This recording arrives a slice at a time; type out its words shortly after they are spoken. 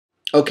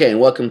Okay, and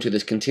welcome to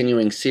this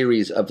continuing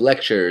series of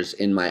lectures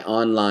in my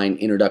online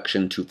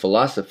Introduction to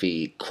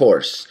Philosophy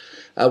course.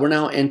 We're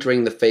now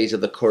entering the phase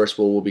of the course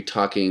where we'll be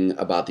talking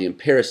about the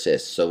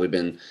empiricists. So we've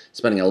been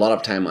spending a lot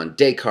of time on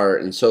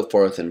Descartes and so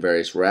forth and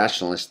various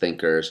rationalist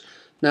thinkers.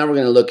 Now we're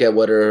going to look at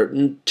what are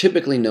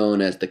typically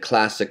known as the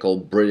classical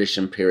British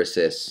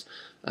empiricists.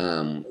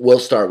 We'll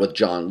start with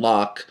John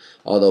Locke,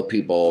 although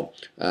people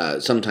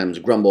sometimes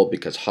grumble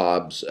because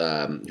Hobbes,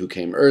 who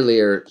came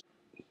earlier,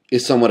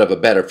 is somewhat of a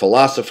better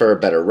philosopher, a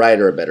better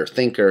writer, a better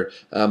thinker,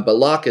 but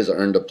Locke has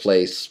earned a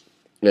place,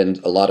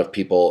 and a lot of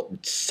people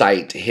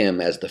cite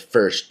him as the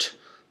first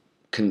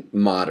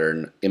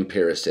modern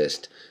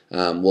empiricist.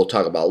 We'll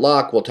talk about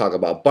Locke, we'll talk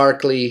about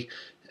Berkeley,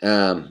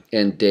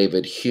 and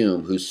David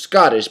Hume, who's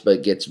Scottish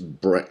but gets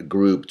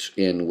grouped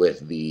in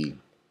with the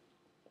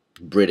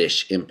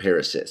British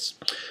empiricists.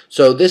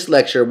 So this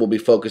lecture will be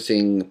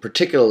focusing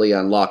particularly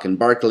on Locke and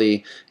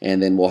Berkeley,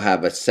 and then we'll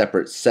have a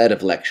separate set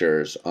of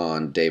lectures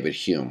on David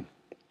Hume.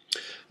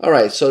 All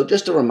right, so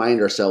just to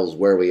remind ourselves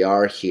where we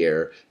are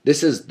here,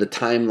 this is the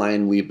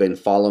timeline we've been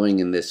following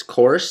in this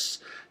course.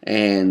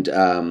 And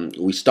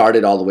we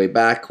started all the way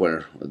back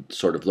where we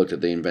sort of looked at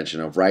the invention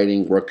of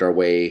writing, worked our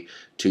way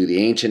to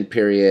the ancient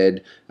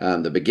period,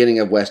 the beginning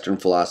of Western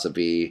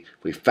philosophy.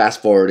 We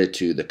fast forwarded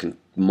to the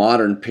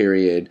modern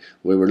period.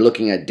 We were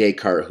looking at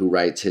Descartes, who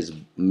writes his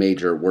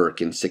major work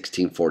in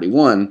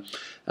 1641.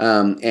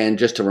 And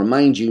just to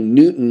remind you,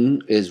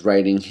 Newton is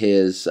writing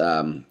his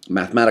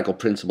mathematical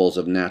principles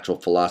of natural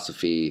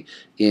philosophy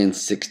in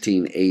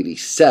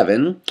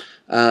 1687.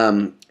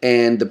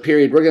 And the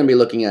period we're going to be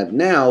looking at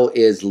now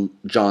is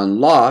John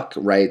Locke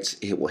writes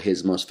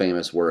his most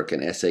famous work,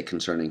 An Essay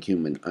Concerning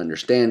Human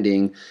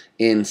Understanding,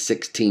 in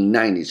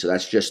 1690. So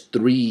that's just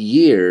 3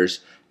 years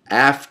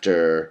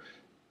after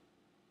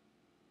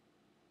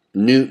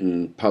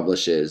Newton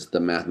publishes the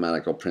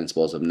mathematical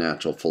principles of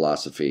natural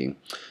philosophy.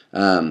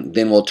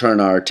 Then we'll turn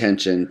our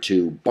attention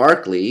to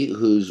Berkeley,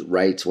 who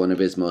writes one of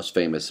his most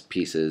famous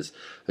pieces,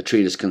 a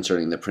treatise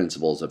concerning the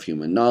principles of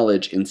human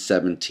knowledge, in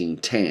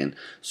 1710.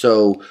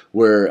 So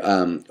we're,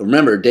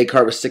 remember,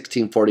 Descartes was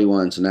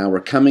 1641, so now we're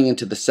coming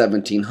into the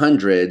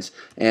 1700s,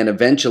 and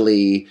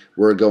eventually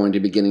we're going to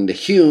be getting to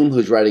Hume,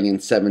 who's writing in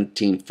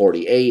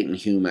 1748, and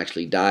Hume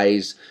actually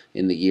dies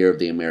in the year of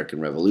the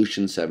American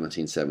Revolution,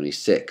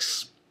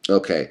 1776.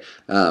 Okay,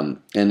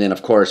 and then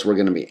of course we're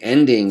going to be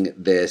ending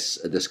this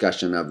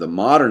discussion of the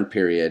modern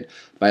period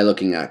by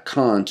looking at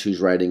Kant,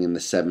 who's writing in the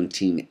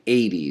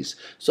 1780s.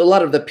 So a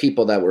lot of the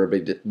people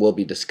that we'll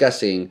be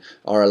discussing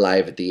are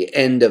alive at the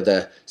end of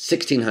the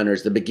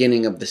 1600s, the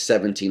beginning of the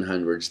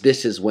 1700s.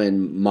 This is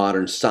when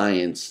modern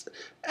science,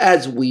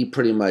 as we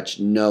pretty much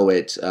know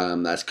it,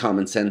 as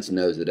common sense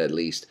knows it at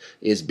least,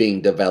 is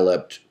being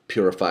developed,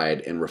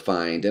 purified, and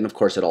refined. And of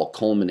course it all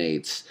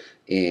culminates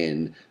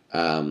in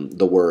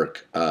the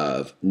work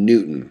of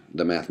Newton,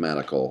 the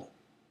mathematical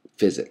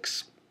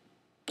physics.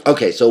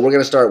 Okay, so we're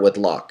going to start with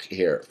Locke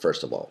here,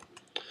 first of all.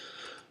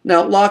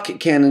 Now, Locke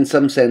can, in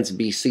some sense,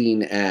 be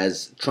seen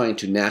as trying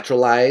to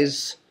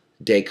naturalize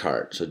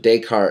Descartes. So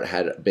Descartes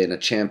had been a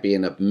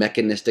champion of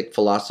mechanistic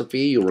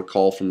philosophy, you'll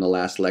recall from the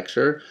last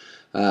lecture,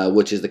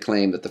 which is the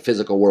claim that the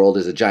physical world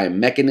is a giant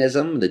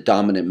mechanism. The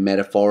dominant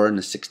metaphor in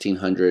the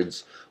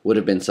 1600s would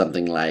have been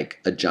something like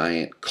a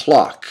giant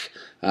clock.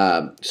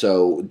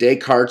 So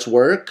Descartes'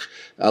 work,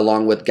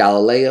 along with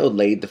Galileo,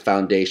 laid the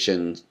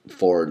foundation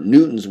for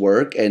Newton's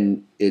work,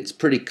 and it's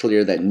pretty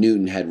clear that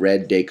Newton had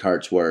read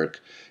Descartes' work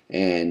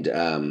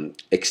and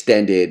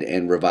extended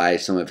and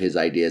revised some of his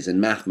ideas and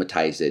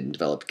mathematized it and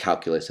developed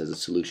calculus as a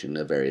solution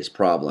to various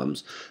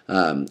problems,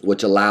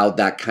 which allowed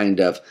that kind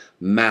of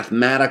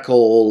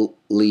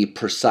mathematically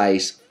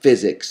precise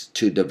physics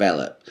to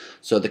develop.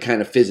 So the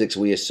kind of physics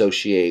we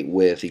associate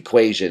with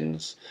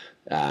equations,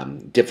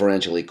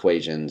 differential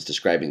equations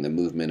describing the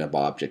movement of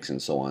objects and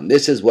so on.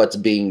 This is what's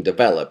being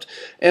developed.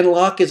 And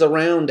Locke is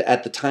around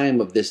at the time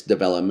of this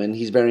development.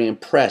 He's very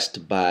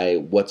impressed by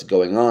what's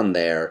going on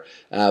there,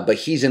 but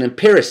he's an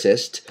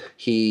empiricist.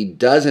 He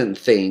doesn't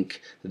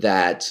think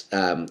that,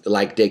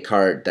 like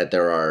Descartes, that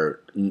there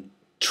are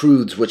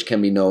truths which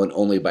can be known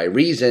only by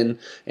reason,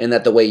 and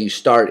that the way you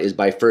start is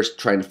by first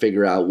trying to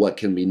figure out what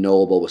can be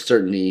knowable with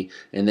certainty,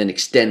 and then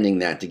extending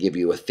that to give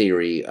you a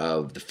theory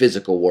of the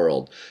physical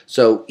world.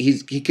 So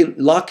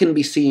Locke can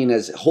be seen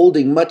as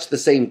holding much the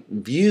same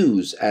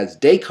views as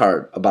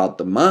Descartes about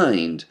the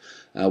mind,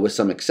 with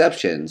some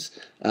exceptions,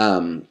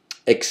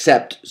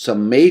 except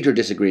some major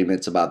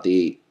disagreements about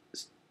the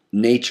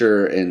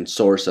nature and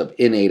source of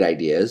innate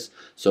ideas.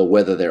 So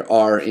whether there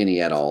are any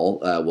at all,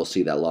 we'll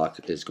see that Locke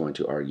is going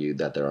to argue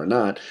that there are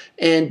not.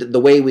 And the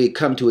way we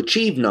come to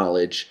achieve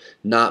knowledge,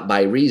 not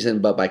by reason,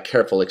 but by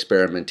careful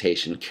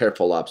experimentation,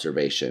 careful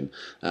observation.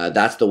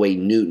 That's the way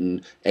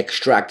Newton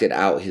extracted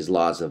out his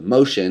laws of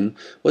motion,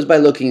 was by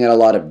looking at a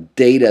lot of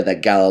data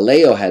that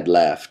Galileo had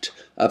left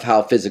of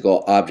how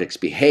physical objects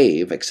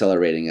behave,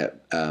 accelerating at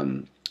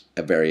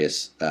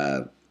various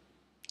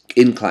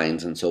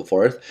inclines and so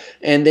forth,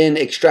 and then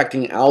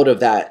extracting out of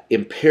that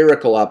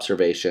empirical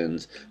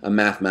observations a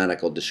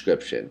mathematical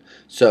description.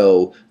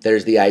 So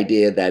there's the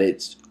idea that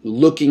it's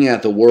looking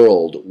at the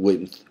world,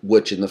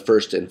 which in the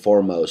first and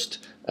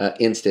foremost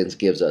instance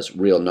gives us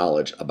real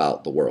knowledge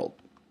about the world.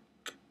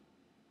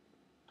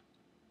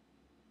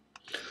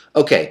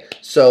 Okay,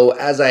 so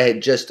as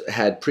I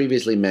had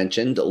previously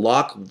mentioned,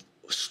 Locke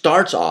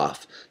starts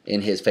off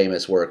in his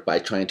famous work by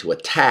trying to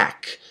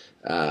attack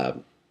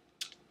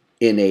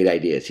innate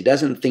ideas. He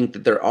doesn't think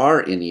that there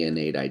are any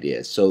innate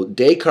ideas. So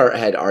Descartes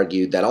had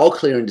argued that all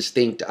clear and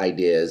distinct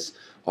ideas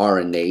are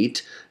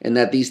innate, and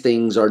that these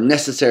things are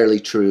necessarily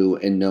true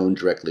and known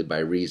directly by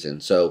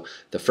reason. So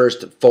the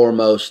first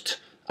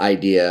foremost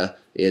idea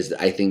is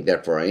I think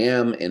therefore I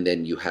am, and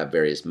then you have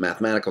various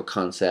mathematical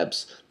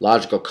concepts,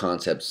 logical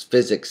concepts,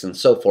 physics, and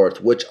so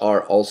forth, which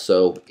are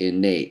also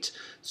innate.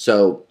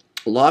 So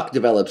Locke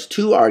develops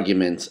two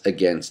arguments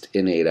against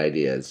innate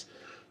ideas.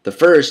 The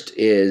first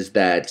is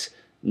that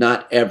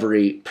not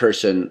every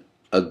person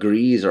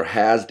agrees or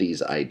has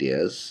these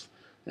ideas.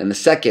 And the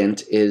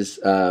second is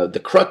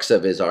the crux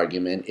of his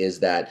argument is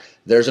that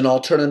there's an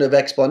alternative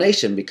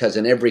explanation, because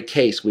in every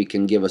case we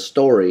can give a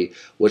story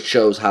which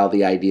shows how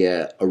the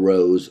idea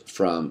arose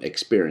from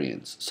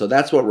experience. So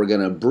that's what we're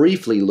going to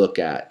briefly look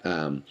at,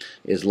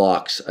 is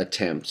Locke's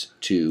attempt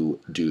to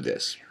do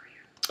this.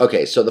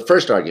 Okay, so the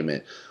first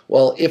argument,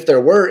 well, if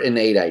there were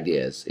innate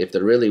ideas, if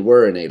there really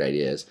were innate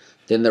ideas,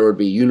 then there would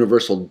be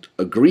universal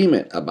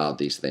agreement about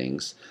these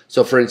things.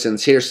 So for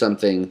instance, here's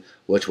something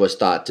which was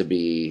thought to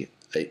be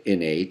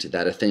innate,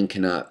 that a thing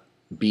cannot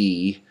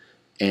be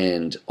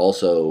and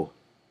also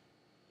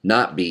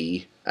not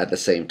be at the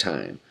same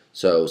time.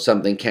 So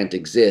something can't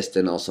exist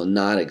and also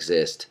not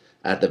exist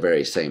at the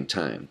very same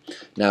time.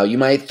 Now you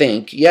might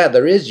think, yeah,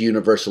 there is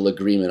universal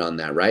agreement on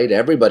that, right?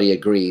 Everybody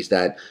agrees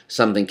that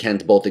something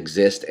can't both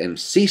exist and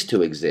cease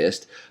to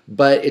exist,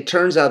 but it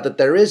turns out that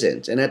there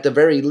isn't. And at the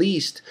very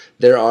least,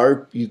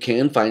 you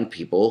can find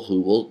people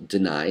who will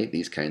deny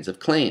these kinds of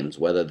claims,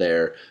 whether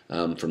they're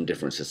from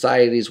different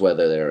societies,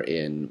 whether they're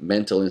in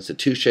mental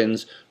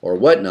institutions or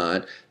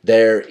whatnot.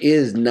 There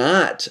is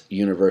not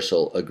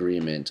universal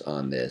agreement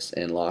on this,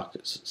 and Locke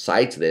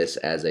cites this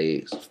as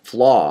a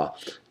flaw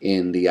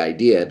in the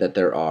idea that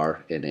there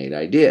are innate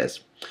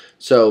ideas.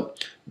 So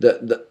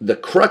the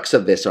crux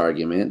of this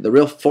argument, the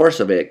real force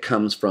of it,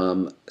 comes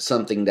from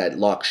something that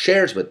Locke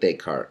shares with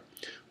Descartes,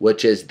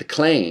 which is the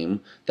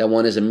claim that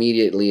one is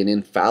immediately and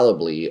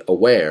infallibly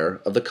aware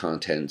of the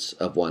contents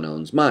of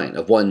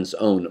one's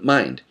own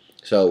mind.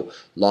 So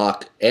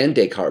Locke and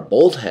Descartes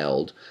both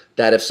held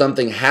that if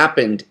something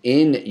happened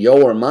in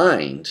your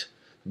mind,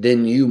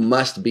 then you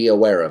must be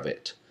aware of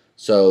it.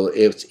 So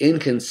it's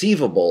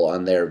inconceivable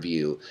on their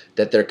view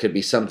that there could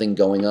be something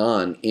going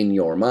on in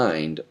your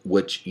mind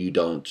which you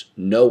don't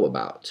know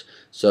about.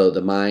 So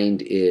the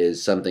mind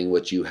is something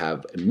which you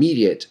have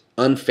immediate,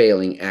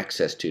 unfailing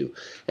access to.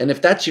 And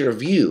if that's your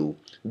view,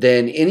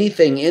 then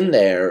anything in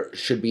there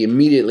should be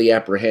immediately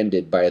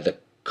apprehended by the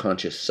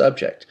conscious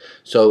subject.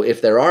 So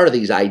if there are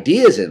these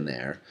ideas in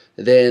there,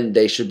 then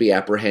they should be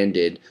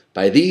apprehended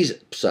by these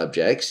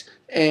subjects,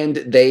 and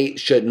they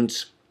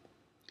shouldn't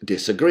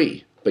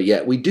disagree. But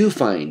yet we do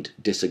find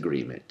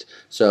disagreement.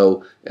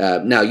 So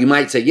now you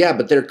might say, yeah,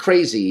 but they're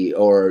crazy,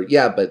 or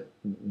yeah, but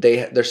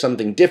there's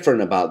something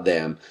different about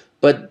them.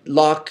 But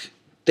Locke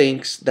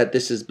thinks that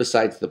this is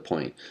besides the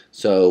point.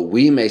 So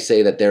we may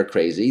say that they're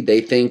crazy.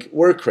 They think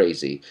we're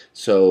crazy.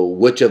 So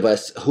which of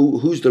us,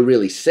 who's to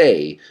really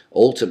say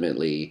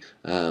ultimately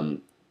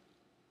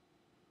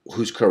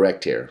who's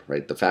correct here,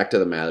 right? The fact of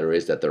the matter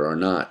is that there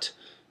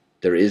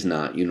is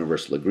not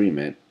universal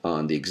agreement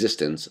on the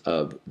existence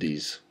of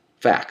these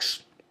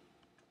facts.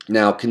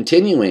 Now,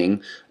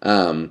 continuing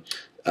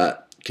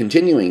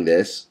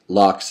this,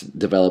 Locke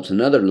develops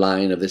another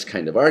line of this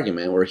kind of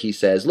argument where he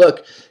says,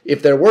 look,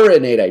 if there were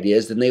innate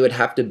ideas, then they would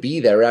have to be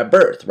there at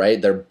birth,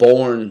 right? They're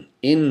born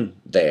in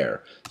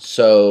there.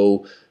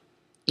 So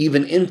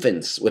even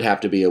infants would have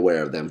to be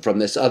aware of them from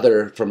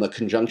the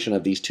conjunction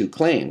of these two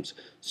claims.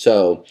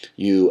 So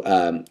you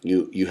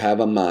have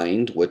a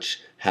mind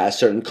which has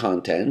certain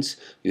contents.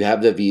 You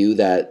have the view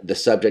that the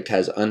subject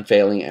has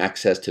unfailing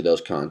access to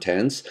those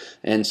contents,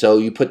 and so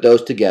you put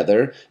those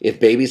together. If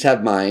babies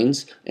have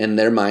minds and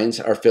their minds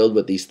are filled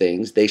with these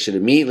things, they should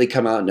immediately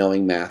come out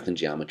knowing math and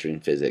geometry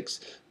and physics,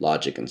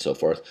 logic and so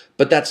forth.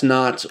 But that's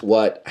not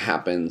what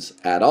happens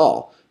at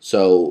all.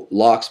 So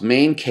Locke's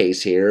main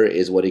case here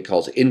is what he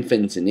calls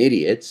infants and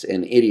idiots.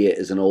 An idiot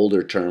is an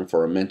older term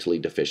for a mentally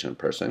deficient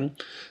person.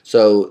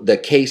 So the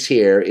case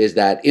here is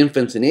that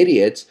infants and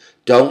idiots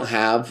don't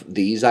have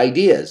these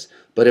ideas.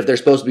 But if they're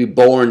supposed to be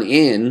born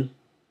in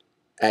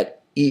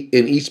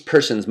each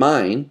person's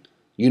mind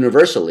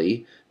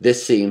universally,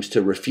 this seems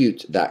to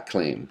refute that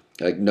claim.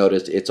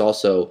 Notice it's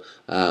also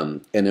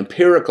an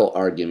empirical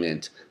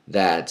argument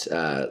that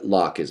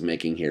Locke is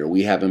making here.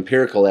 We have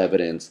empirical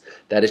evidence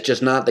that it's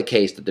just not the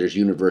case that there's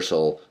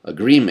universal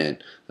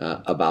agreement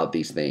about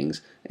these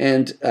things,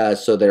 and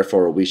so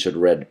therefore we should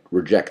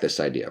reject this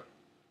idea.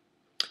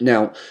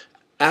 Now,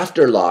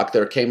 after Locke,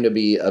 there came to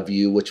be a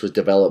view which was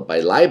developed by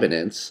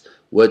Leibniz,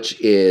 which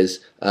is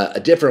a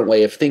different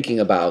way of thinking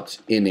about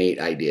innate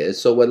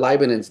ideas. So what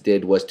Leibniz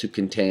did was to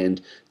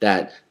contend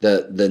that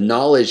the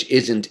knowledge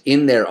isn't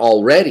in there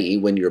already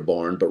when you're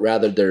born, but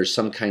rather there's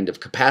some kind of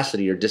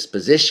capacity or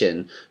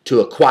disposition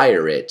to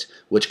acquire it,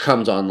 which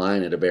comes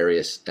online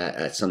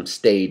at some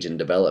stage in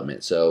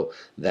development. So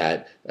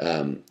that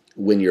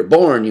when you're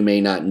born, you may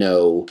not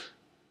know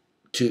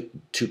 2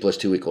 plus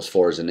 2 equals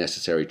 4 is a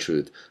necessary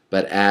truth.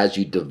 But as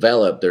you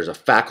develop, there's a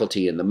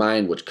faculty in the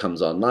mind which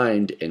comes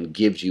online and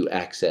gives you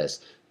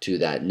access to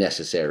that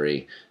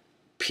necessary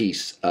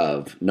piece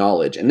of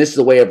knowledge. And this is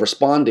a way of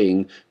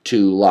responding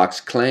to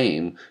Locke's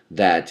claim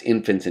that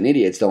infants and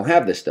idiots don't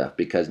have this stuff,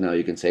 because now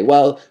you can say,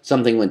 well,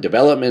 something went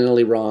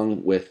developmentally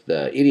wrong with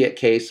the idiot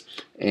case,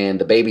 and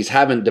the babies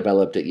haven't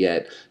developed it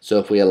yet. So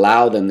if we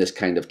allow them this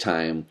kind of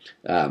time,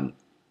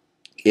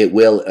 it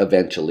will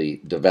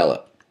eventually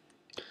develop.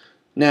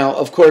 Now,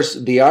 of course,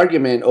 the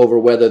argument over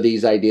whether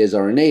these ideas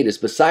are innate is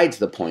besides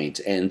the point,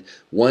 and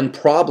one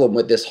problem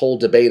with this whole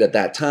debate at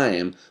that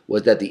time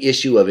was that the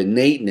issue of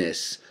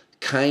innateness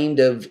kind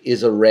of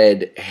is a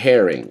red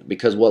herring,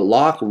 because what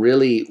Locke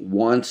really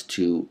wants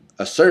to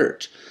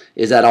assert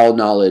is that all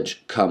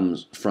knowledge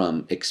comes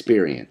from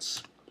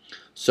experience.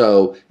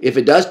 So if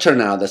it does turn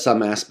out that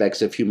some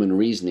aspects of human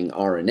reasoning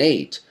are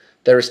innate,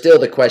 there is still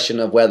the question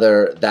of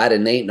whether that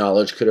innate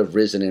knowledge could have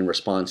risen in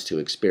response to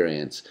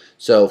experience.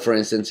 So, for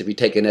instance, if you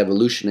take an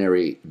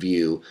evolutionary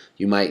view,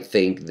 you might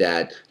think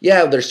that,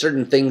 yeah, there's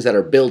certain things that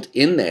are built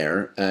in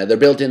there. They're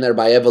built in there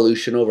by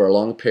evolution over a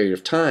long period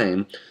of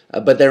time,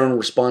 but they're in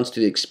response to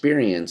the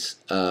experience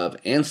of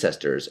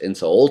ancestors. And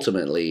so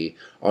ultimately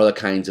are the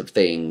kinds of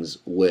things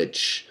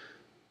which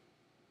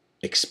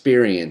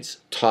experience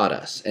taught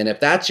us. And if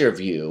that's your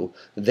view,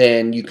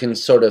 then you can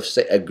sort of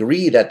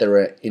agree that there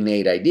are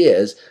innate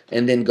ideas,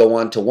 and then go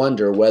on to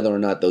wonder whether or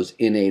not those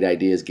innate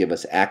ideas give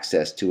us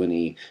access to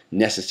any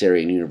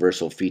necessary and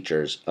universal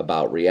features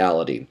about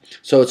reality.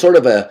 So it's sort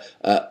of a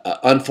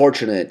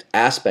unfortunate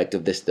aspect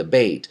of this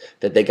debate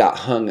that they got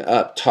hung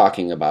up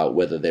talking about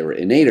whether they were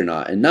innate or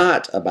not, and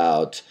not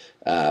about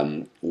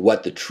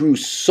what the true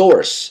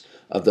source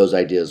of those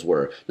ideas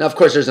were. Now, of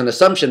course, there's an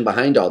assumption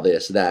behind all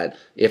this that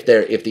if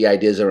the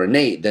ideas are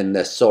innate, then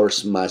the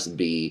source must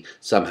be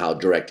somehow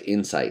direct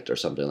insight or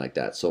something like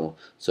that. So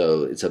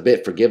it's a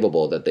bit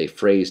forgivable that they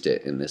phrased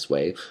it in this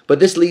way. But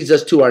this leads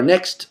us to our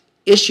next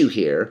issue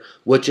here,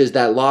 which is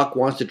that Locke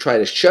wants to try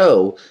to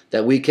show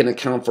that we can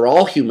account for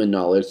all human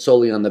knowledge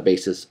solely on the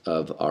basis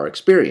of our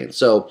experience.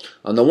 So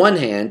on the one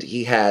hand,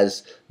 he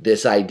has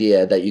this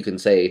idea that you can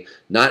say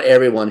not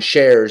everyone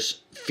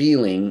shares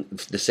feeling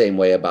the same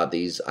way about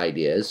these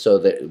ideas, so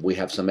that we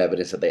have some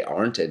evidence that they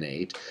aren't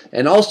innate.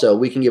 And also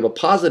we can give a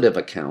positive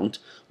account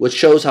which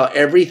shows how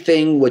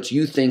everything which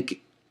you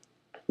think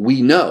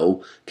we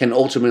know can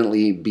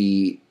ultimately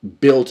be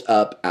built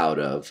up out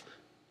of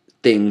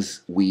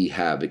things we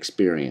have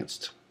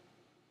experienced.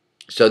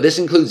 So this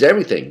includes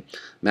everything: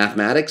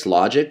 mathematics,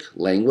 logic,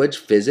 language,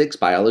 physics,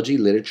 biology,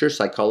 literature,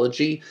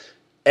 psychology,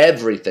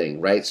 everything,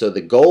 right? So the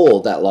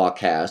goal that Locke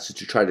has is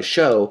to try to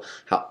show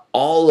how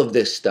all of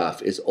this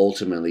stuff is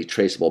ultimately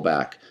traceable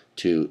back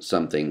to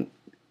something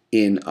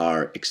in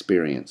our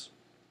experience.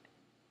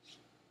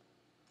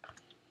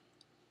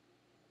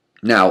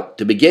 Now,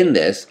 to begin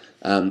this,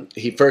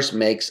 he first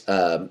makes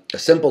a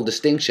simple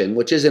distinction,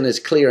 which isn't as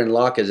clear in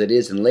Locke as it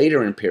is in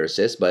later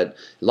empiricists, but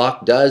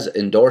Locke does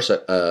endorse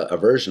a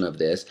version of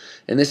this,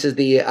 and this is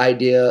the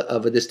idea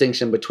of a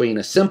distinction between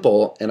a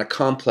simple and a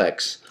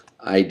complex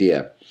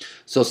idea.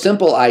 So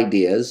simple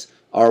ideas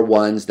are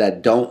ones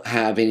that don't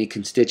have any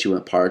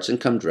constituent parts and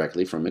come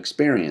directly from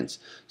experience.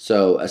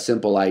 So a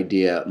simple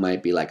idea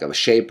might be like a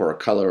shape or a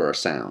color or a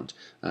sound.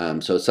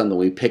 So it's something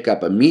we pick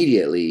up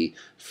immediately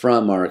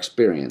from our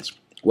experience.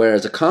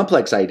 Whereas a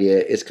complex idea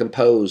is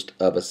composed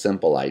of a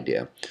simple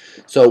idea.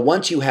 So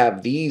once you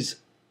have these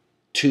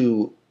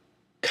two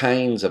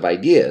kinds of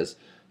ideas,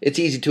 it's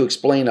easy to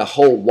explain a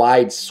whole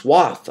wide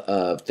swath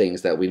of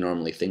things that we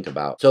normally think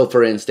about. So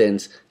for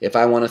instance, if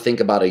I want to think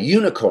about a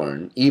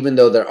unicorn, even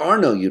though there are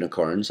no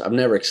unicorns, I've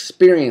never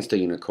experienced a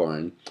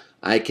unicorn,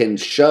 I can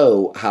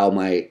show how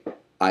my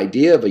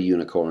idea of a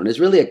unicorn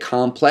is really a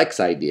complex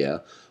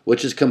idea,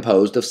 which is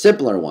composed of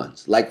simpler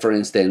ones. Like for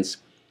instance,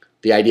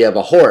 the idea of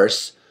a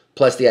horse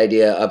plus the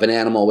idea of an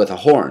animal with a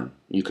horn.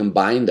 You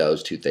combine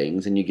those two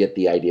things and you get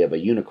the idea of a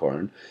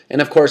unicorn.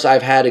 And of course,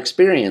 I've had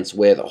experience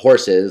with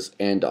horses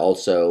and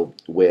also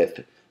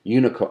with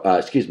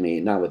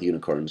not with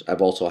unicorns.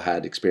 I've also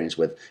had experience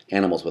with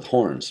animals with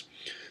horns.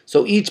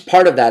 So each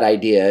part of that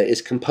idea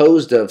is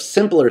composed of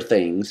simpler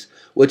things,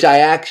 which I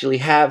actually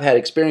have had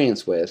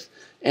experience with,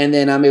 and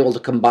then I'm able to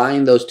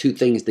combine those two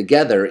things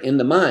together in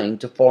the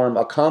mind to form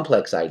a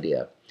complex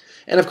idea.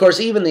 And of course,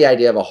 even the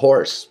idea of a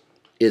horse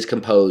is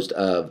composed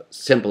of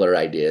simpler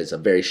ideas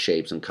of various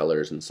shapes and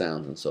colors and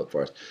sounds and so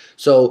forth.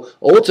 So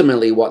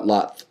ultimately what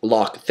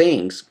Locke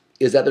thinks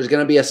is that there's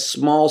going to be a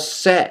small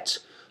set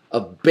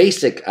of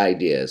basic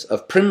ideas,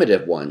 of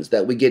primitive ones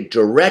that we get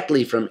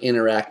directly from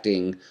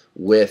interacting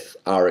with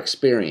our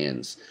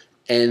experience.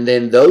 And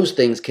then those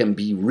things can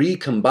be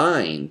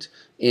recombined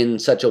in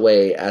such a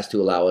way as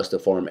to allow us to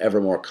form ever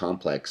more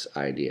complex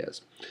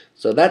ideas.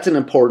 So that's an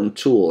important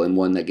tool, and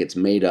one that gets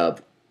made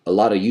of a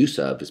lot of use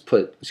of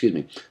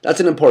that's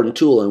an important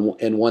tool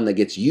and one that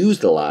gets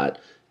used a lot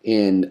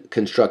in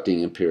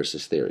constructing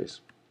empiricist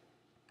theories.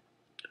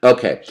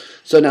 Okay,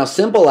 so now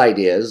simple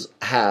ideas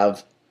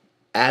have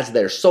as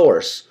their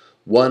source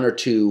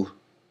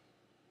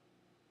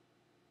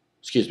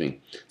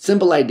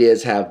simple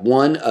ideas have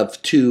one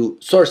of two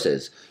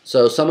sources.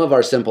 So some of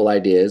our simple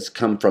ideas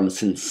come from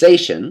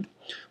sensation,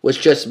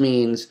 which just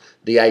means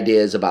the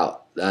ideas about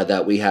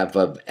that we have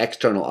of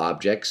external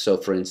objects. So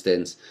for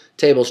instance,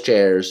 tables,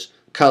 chairs,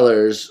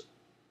 colors,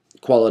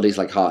 qualities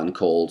like hot and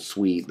cold,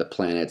 sweet, the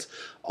planets,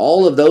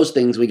 all of those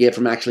things we get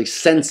from actually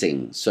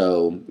sensing.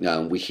 So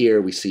we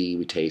hear, we see,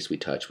 we taste, we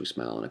touch, we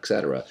smell, and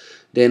etc.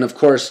 Then of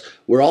course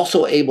we're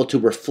also able to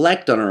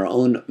reflect on our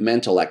own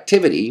mental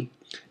activity,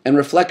 and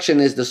reflection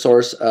is the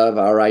source of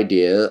our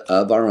idea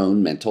of our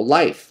own mental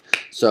life.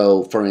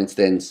 So for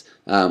instance,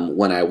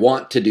 when I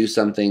want to do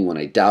something, when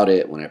I doubt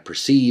it, when I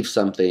perceive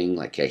something,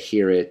 like I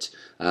hear it,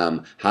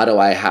 how do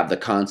I have the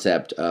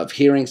concept of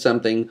hearing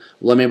something?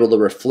 Well, I'm able to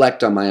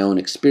reflect on my own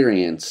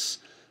experience,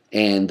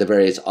 and the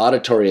various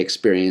auditory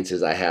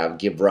experiences I have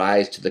give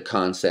rise to the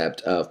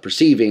concept of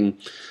perceiving.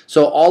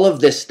 So all of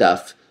this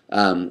stuff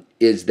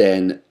is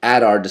then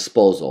at our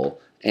disposal,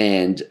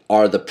 and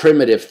are the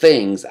primitive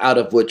things out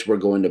of which we're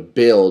going to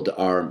build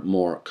our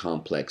more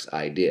complex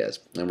ideas.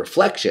 And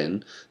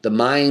reflection, the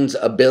mind's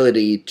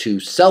ability to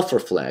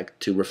self-reflect,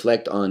 to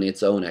reflect on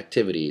its own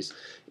activities,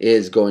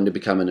 is going to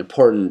become an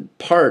important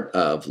part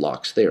of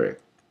Locke's theory.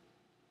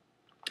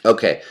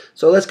 Okay,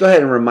 so let's go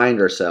ahead and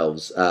remind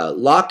ourselves.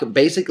 Locke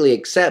basically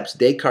accepts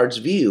Descartes'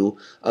 view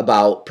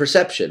about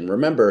perception.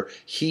 Remember,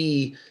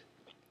 he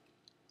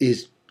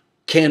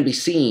can be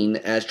seen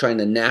as trying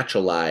to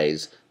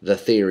naturalize the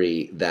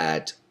theory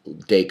that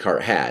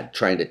Descartes had,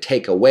 trying to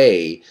take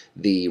away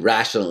the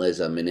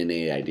rationalism in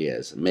innate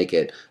ideas, make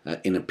it an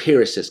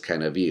empiricist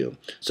kind of view.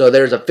 So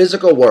there's a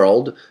physical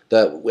world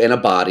in a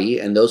body,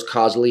 and those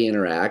causally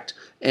interact,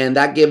 and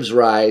that gives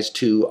rise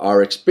to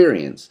our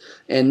experience.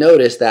 And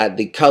notice that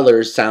the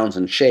colors, sounds,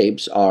 and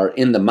shapes are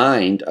in the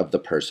mind of the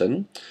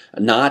person,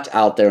 not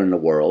out there in the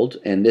world.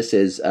 And this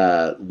is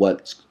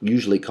what's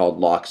usually called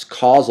Locke's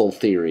causal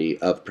theory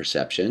of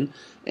perception.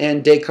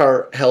 And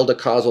Descartes held a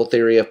causal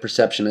theory of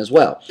perception as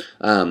well.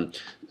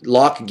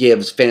 Locke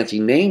gives fancy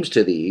names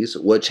to these,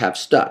 which have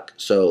stuck.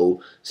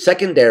 So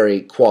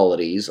secondary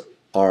qualities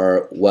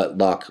are what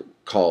Locke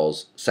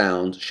calls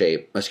sound,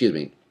 shape,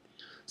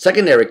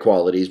 secondary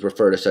qualities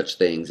refer to such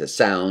things as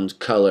sound,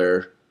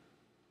 color,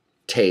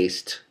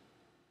 taste,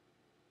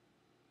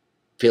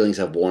 feelings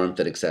of warmth,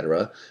 and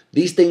etc.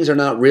 These things are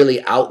not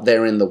really out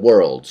there in the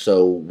world.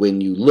 So when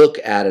you look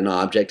at an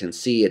object and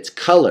see its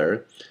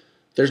color,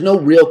 there's no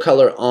real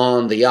color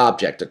on the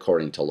object,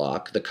 according to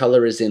Locke. The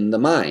color is in the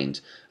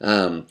mind.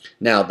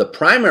 Now, the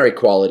primary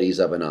qualities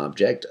of an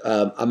object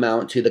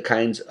amount to the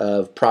kinds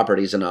of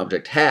properties an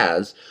object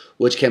has,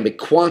 which can be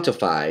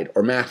quantified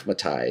or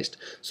mathematized.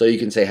 So you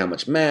can say how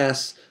much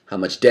mass, how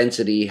much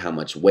density, how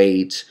much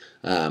weight,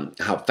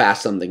 how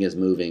fast something is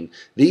moving.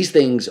 These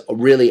things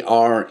really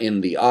are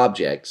in the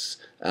objects.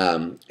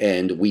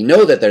 And we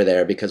know that they're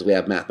there because we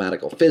have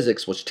mathematical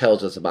physics, which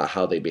tells us about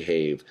how they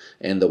behave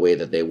and the way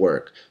that they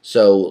work.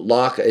 So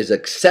Locke is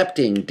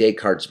accepting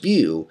Descartes'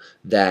 view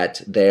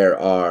that there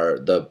are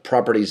the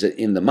properties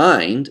in the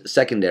mind,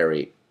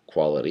 secondary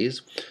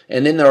qualities,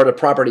 and then there are the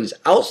properties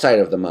outside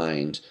of the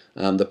mind,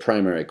 the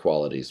primary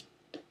qualities.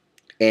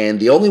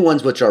 And the only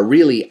ones which are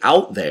really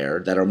out there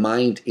that are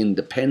mind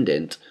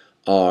independent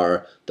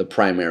are the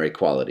primary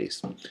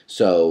qualities.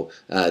 So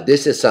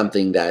this is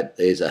something that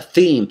is a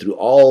theme through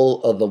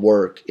all of the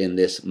work in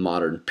this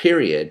modern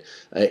period.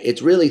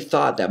 It's really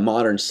thought that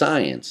modern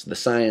science, the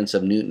science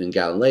of Newton and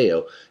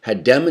Galileo,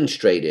 had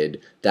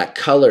demonstrated that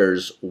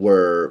colors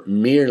were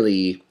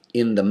merely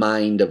in the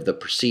mind of the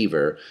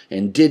perceiver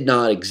and did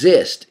not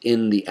exist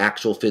in the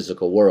actual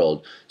physical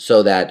world,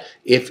 so that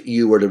if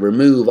you were to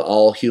remove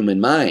all human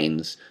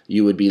minds,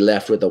 you would be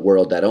left with a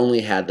world that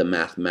only had the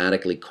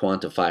mathematically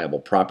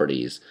quantifiable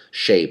properties,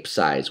 shape,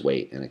 size,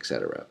 weight, and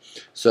etc.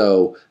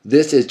 So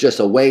this is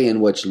just a way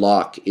in which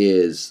Locke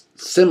is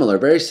similar,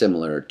 very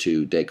similar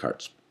to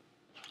Descartes.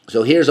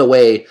 So here's a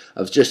way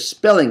of just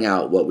spelling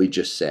out what we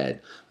just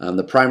said.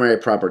 The primary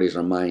properties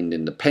are mind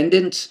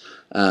independent.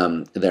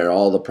 They're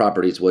all the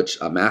properties which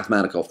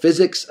mathematical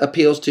physics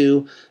appeals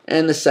to,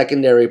 and the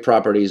secondary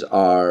properties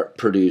are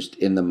produced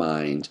in the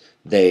mind.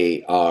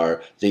 They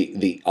are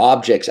the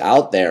objects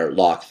out there,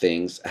 Locke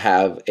thinks,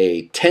 have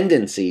a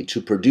tendency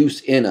to produce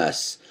in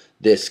us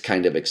this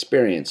kind of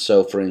experience.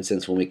 So for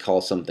instance, when we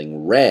call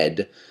something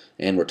red,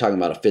 and we're talking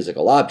about a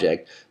physical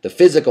object, the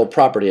physical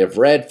property of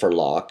red for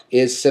Locke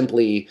is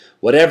simply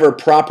whatever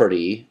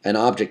property an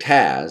object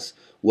has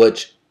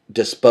which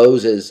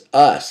disposes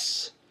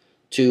us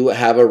to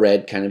have a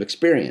red kind of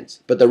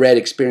experience. But the red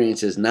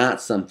experience is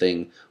not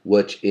something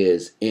which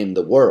is in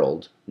the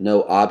world.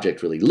 No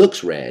object really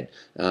looks red.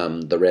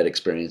 The red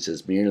experience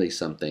is merely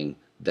something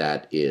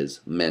that is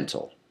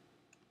mental.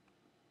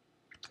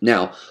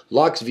 Now,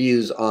 Locke's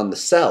views on the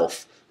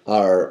self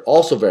are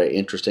also very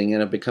interesting and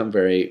have become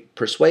very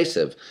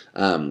persuasive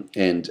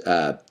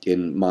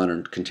in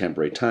modern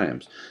contemporary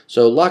times.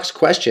 So Locke's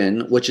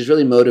question, which is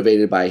really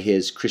motivated by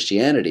his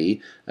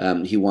Christianity,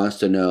 he wants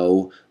to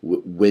know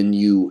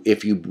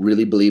if you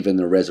really believe in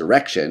the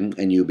resurrection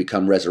and you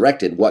become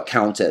resurrected,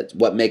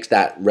 what makes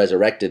that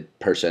resurrected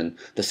person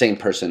the same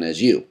person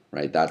as you,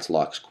 right? That's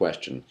Locke's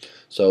question.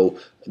 So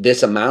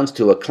this amounts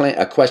to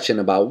a question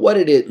about what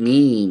it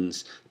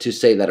means to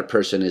say that a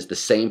person is the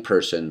same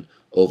person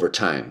over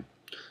time.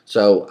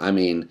 So, I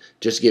mean,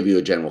 just to give you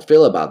a general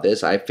feel about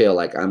this, I feel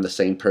like I'm the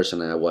same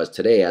person I was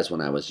today as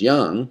when I was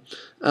young.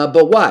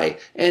 But why?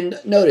 And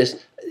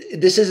notice,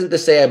 this isn't to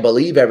say I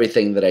believe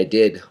everything that I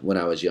did when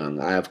I was young.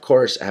 I, of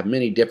course, have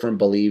many different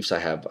beliefs.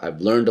 I've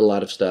learned a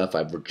lot of stuff.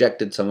 I've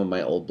rejected some of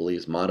my old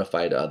beliefs,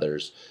 modified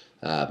others.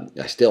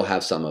 I still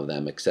have some of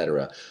them,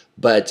 etc.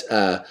 But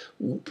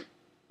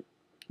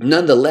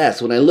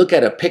nonetheless, when I look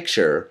at a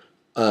picture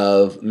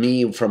of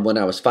me from when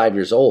I was 5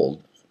 years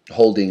old,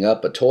 holding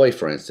up a toy,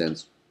 for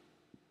instance,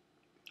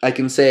 I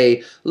can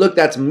say, look,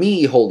 that's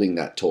me holding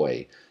that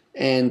toy.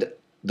 And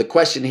the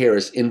question here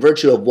is, in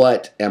virtue of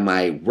what am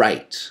I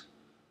right?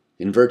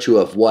 In virtue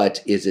of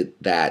what is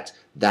it that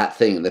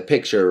thing in the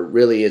picture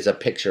really is a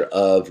picture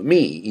of me,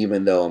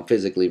 even though I'm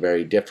physically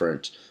very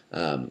different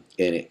than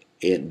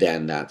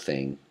that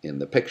thing in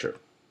the picture?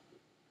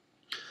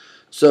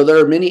 So there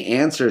are many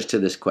answers to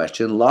this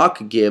question.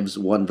 Locke gives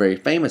one very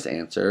famous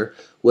answer,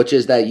 which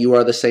is that you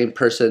are the same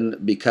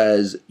person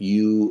because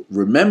you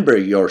remember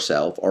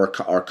yourself or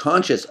are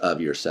conscious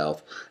of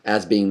yourself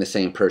as being the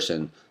same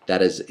person that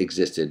has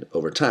existed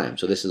over time.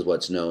 So this is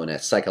what's known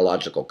as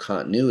psychological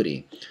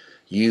continuity.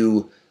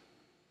 You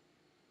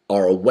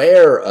are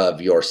aware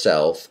of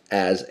yourself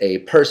as a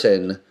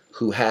person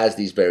who has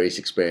these various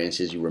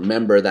experiences. You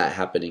remember that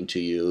happening to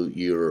you.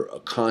 You're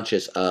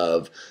conscious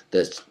of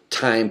this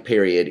time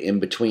period in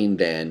between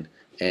then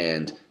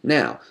and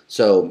now.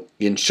 So,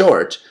 in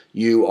short,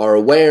 you are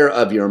aware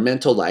of your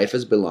mental life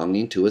as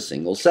belonging to a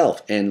single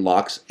self. And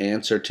Locke's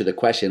answer to the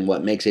question,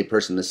 what makes a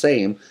person the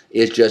same,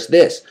 is just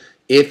this.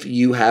 If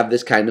you have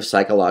this kind of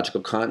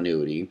psychological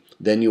continuity,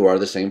 then you are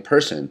the same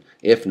person.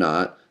 If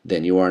not,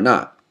 then you are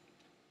not.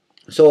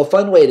 So a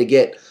fun way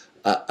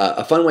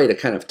to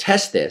kind of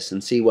test this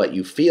and see what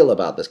you feel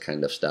about this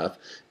kind of stuff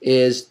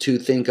is to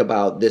think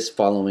about this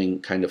following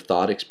kind of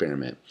thought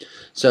experiment.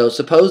 So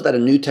suppose that a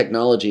new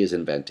technology is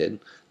invented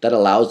that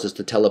allows us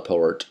to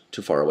teleport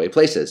to faraway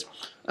places.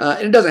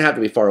 And it doesn't have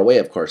to be far away,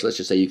 of course. Let's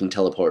just say you can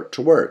teleport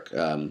to work.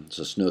 It's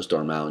a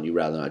snowstorm out and you'd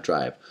rather not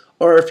drive.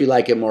 Or if you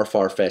like it more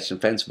far-fetched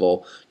and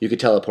fanciful, you could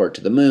teleport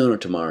to the moon or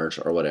to Mars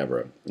or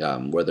whatever,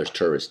 where there's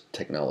tourist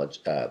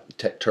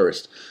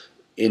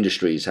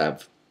industries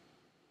have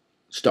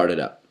started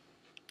up.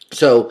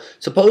 So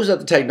suppose that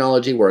the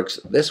technology works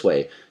this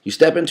way. You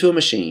step into a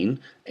machine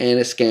and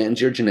it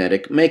scans your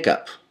genetic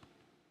makeup.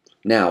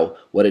 Now,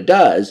 what it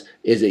does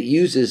is it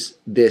uses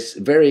this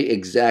very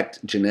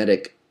exact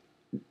genetic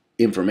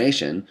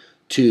information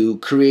to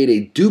create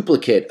a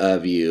duplicate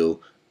of you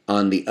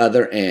on the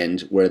other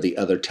end where the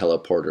other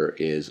teleporter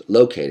is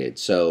located.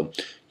 So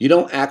you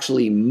don't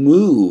actually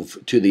move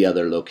to the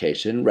other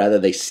location. Rather,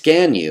 they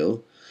scan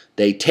you.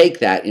 They take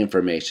that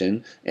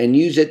information and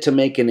use it to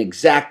make an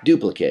exact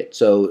duplicate.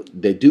 So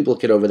the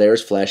duplicate over there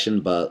is flesh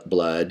and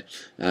blood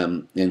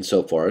and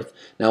so forth.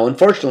 Now,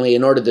 unfortunately,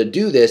 in order to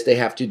do this, they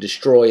have to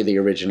destroy the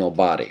original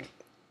body.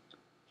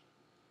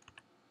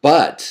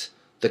 But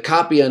the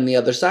copy on the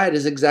other side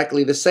is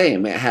exactly the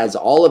same. It has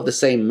all of the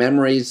same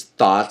memories,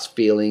 thoughts,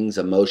 feelings,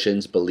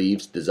 emotions,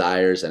 beliefs,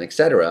 desires, and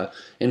etc.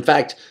 In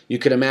fact, you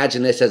could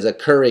imagine this as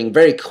occurring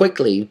very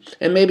quickly,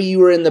 and maybe you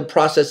were in the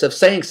process of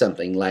saying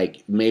something,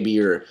 like maybe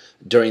you're,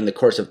 during the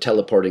course of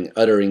teleporting,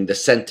 uttering the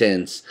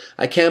sentence,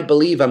 "I can't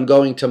believe I'm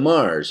going to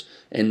Mars,"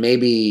 and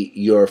maybe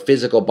your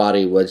physical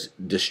body was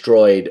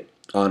destroyed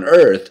on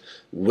Earth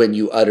when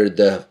you uttered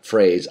the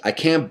phrase, "I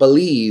can't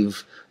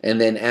believe," and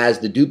then as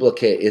the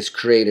duplicate is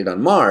created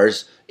on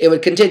Mars, it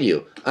would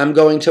continue, "I'm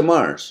going to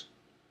Mars."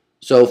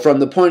 So from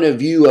the point of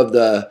view of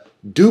the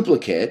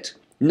duplicate,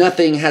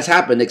 nothing has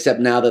happened except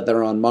now that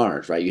they're on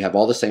Mars, right? You have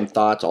all the same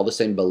thoughts, all the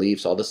same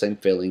beliefs, all the same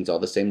feelings, all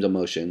the same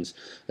emotions.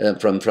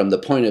 From the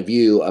point of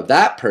view of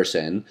that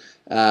person,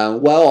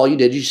 well, all you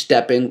did,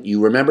 you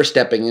remember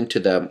stepping into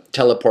the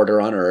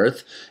teleporter on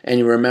Earth, and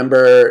you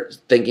remember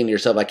thinking to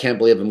yourself, "I can't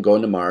believe I'm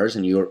going to Mars,"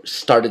 and you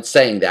started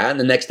saying that, and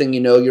the next thing you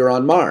know, you're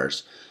on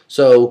Mars.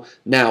 So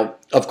now,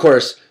 of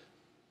course,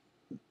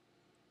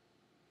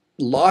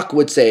 Locke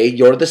would say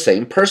you're the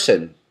same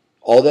person.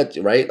 All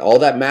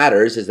that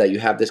matters is that you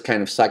have this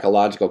kind of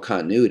psychological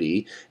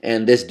continuity,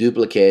 and this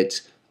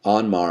duplicate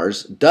on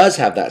Mars does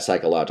have that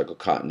psychological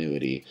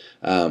continuity.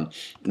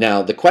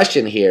 Now, the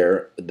question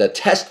here, the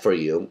test for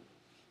you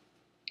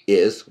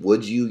is,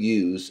 would you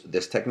use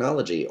this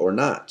technology or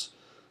not?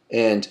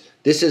 And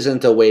this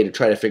isn't a way to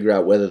try to figure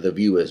out whether the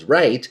view is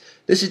right.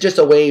 This is just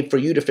a way for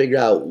you to figure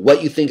out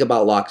what you think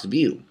about Locke's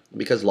view.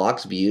 Because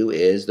Locke's view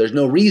is there's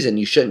no reason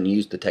you shouldn't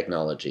use the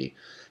technology.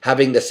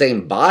 Having the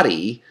same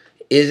body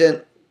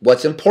isn't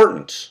what's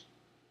important.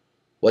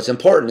 What's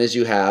important is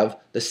you have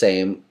the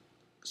same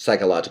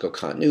psychological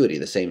continuity,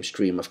 the same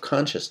stream of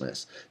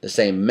consciousness, the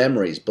same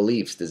memories,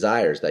 beliefs,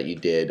 desires that you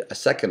did a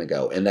second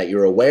ago, and that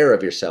you're aware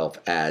of yourself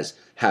as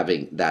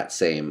having that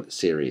same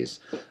series.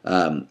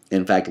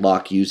 In fact,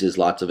 Locke uses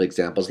lots of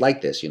examples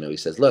like this. He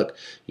says, look,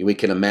 we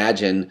can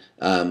imagine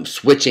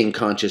switching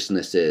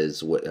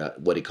consciousnesses,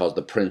 what he calls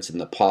the prince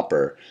and the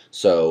pauper.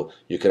 So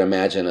you can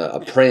imagine a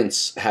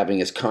prince having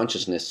his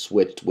consciousness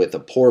switched with a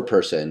poor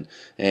person.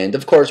 And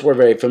of course, we're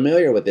very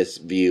familiar with this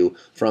view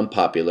from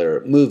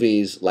popular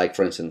movies, like,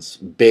 for instance,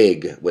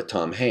 Big with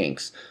Tom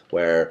Hanks,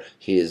 where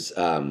his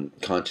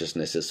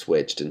consciousness is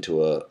switched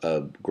into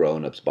a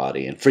grown-up's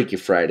body, and Freaky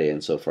Friday,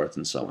 and so forth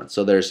and so on.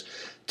 So there's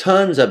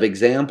tons of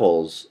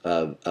examples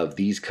of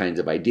these kinds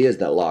of ideas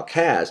that Locke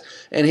has.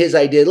 And his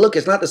idea, look,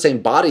 it's not the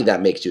same body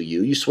that makes you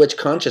you. You switch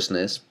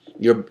consciousness.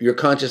 Your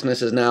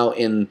consciousness is now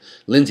in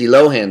Lindsay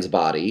Lohan's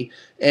body,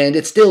 and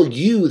it's still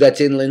you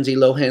that's in Lindsay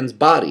Lohan's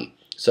body.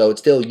 So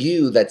it's still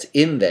you that's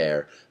in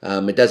there.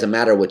 It doesn't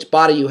matter which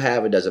body you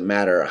have. It doesn't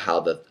matter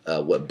how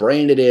what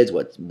brain it is,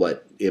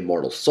 what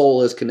immortal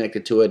soul is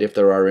connected to it, if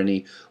there are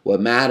any.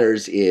 What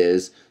matters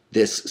is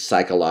this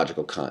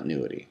psychological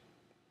continuity.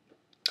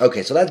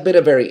 Okay, so that's been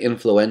a very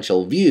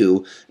influential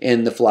view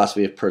in the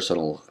philosophy of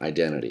personal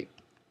identity.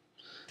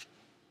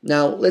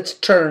 Now let's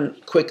turn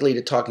quickly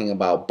to talking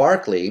about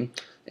Berkeley,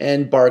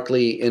 and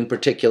Berkeley in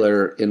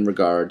particular in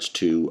regards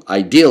to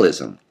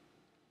idealism.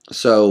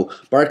 So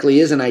Berkeley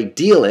is an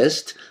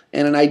idealist,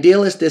 and an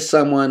idealist is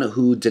someone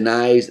who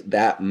denies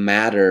that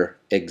matter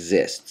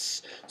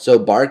exists. So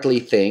Berkeley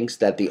thinks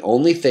that the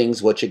only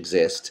things which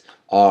exist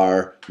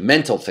are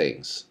mental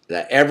things,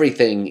 that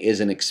everything is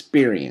an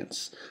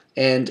experience.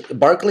 And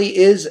Berkeley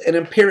is an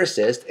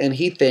empiricist, and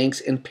he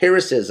thinks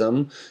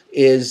empiricism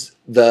is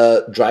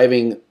the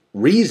driving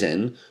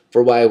reason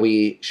for why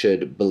we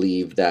should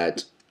believe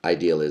that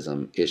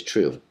idealism is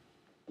true.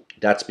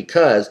 That's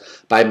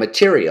because by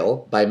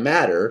material, by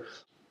matter,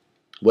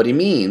 what he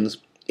means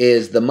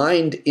is the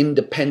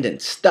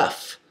mind-independent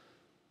stuff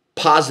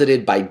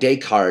posited by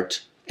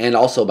Descartes and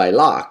also by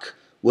Locke,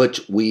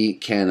 which we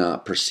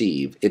cannot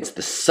perceive. It's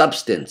the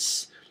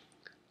substance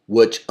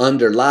which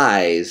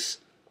underlies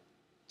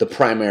the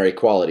primary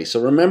quality.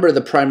 So remember the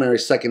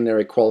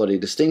primary-secondary quality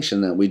distinction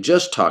that we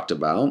just talked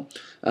about.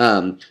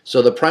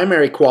 So the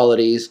primary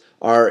qualities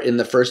are, in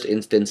the first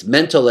instance,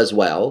 mental as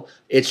well.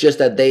 It's just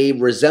that they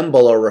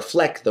resemble or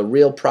reflect the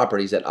real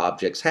properties that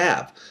objects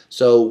have.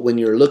 So when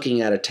you're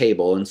looking at a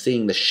table and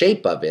seeing the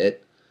shape of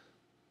it,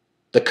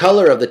 the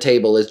color of the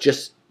table is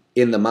just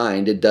in the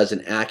mind. It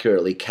doesn't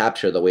accurately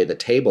capture the way the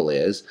table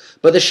is,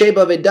 but the shape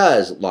of it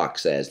does, Locke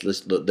says.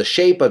 The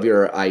shape of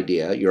your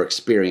idea, your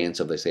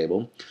experience of the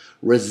table,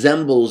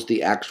 resembles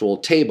the actual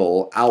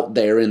table out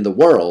there in the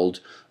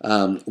world,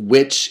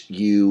 which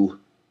you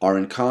are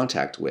in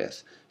contact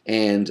with.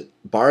 And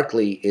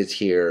Berkeley is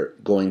here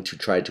going to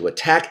try to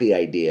attack the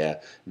idea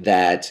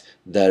that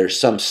there's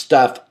some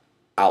stuff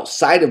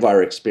outside of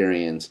our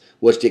experience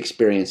which the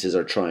experiences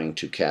are trying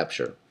to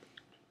capture.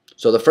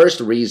 So the first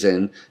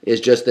reason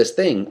is just this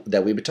thing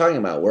that we've been talking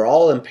about. We're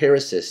all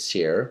empiricists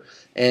here,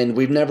 and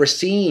we've never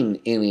seen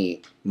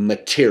any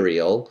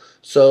material,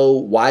 so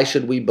why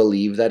should we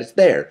believe that it's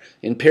there?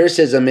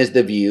 Empiricism is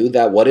the view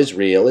that what is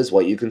real is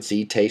what you can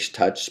see, taste,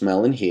 touch,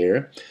 smell, and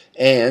hear.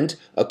 And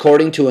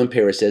according to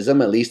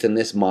empiricism, at least in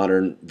this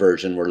modern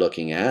version we're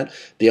looking at,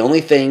 the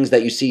only things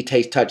that you see,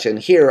 taste, touch, and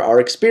hear are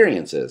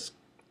experiences.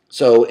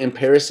 So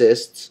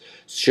empiricists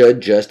should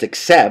just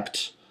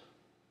accept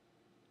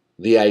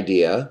the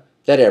idea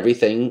that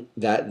everything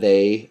that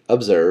they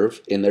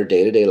observe in their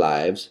day-to-day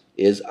lives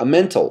is a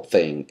mental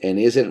thing and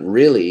isn't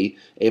really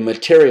a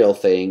material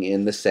thing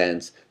in the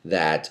sense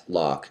that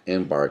Locke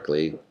and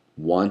Berkeley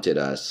wanted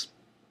us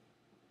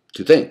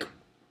to think.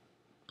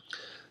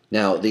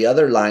 Now, the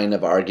other line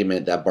of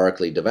argument that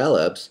Berkeley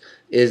develops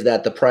is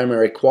that the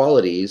primary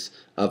qualities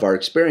of our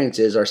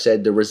experiences are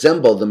said to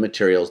resemble the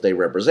materials they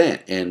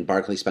represent. And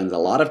Berkeley spends a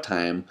lot of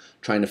time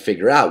trying to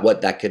figure out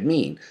what that could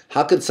mean.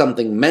 How could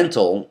something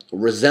mental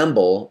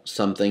resemble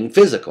something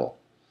physical?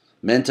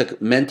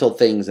 Mental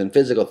things and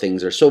physical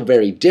things are so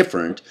very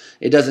different,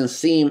 it doesn't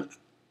seem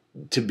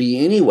to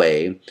be any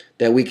way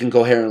that we can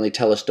coherently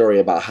tell a story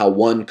about how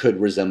one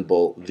could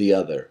resemble the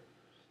other.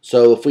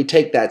 So if we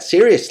take that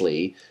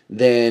seriously,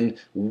 then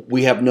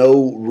we have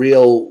no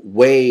real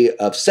way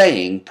of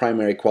saying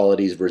primary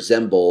qualities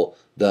resemble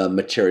the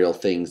material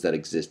things that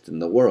exist in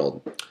the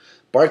world.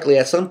 Berkeley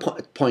at some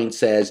point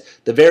says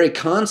the very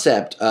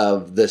concept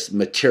of this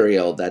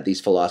material that these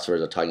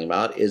philosophers are talking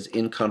about is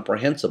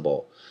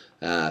incomprehensible.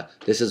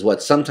 This is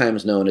what's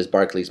sometimes known as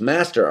Berkeley's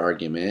master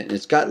argument, and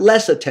it's got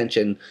less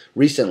attention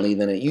recently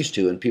than it used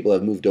to, and people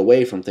have moved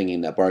away from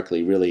thinking that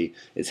Berkeley really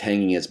is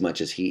hanging as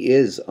much as he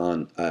is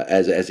on,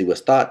 as he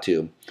was thought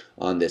to,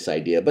 on this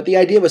idea. But the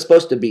idea was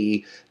supposed to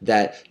be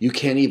that you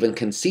can't even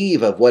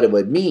conceive of what it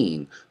would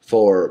mean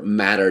for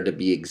matter to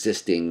be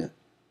existing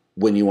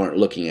when you aren't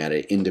looking at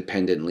it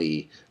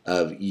independently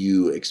of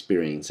you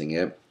experiencing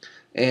it.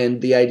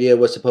 And the idea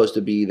was supposed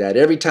to be that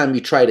every time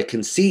you try to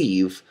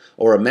conceive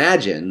or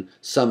imagine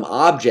some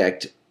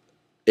object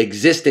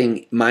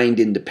existing mind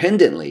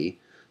independently,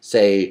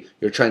 say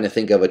you're trying to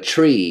think of a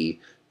tree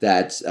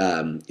that's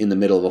in the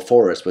middle of a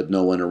forest with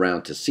no one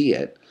around to see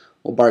it.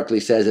 Well,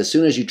 Berkeley says as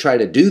soon as you try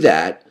to do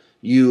that,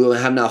 you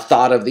have now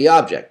thought of the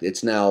object.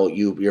 It's now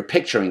you're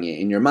picturing it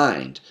in your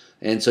mind.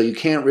 And so you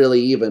can't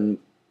really even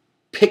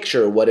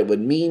picture what it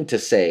would mean to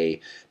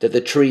say that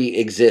the tree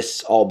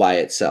exists all by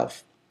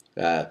itself.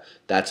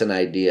 That's an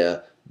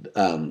idea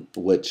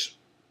which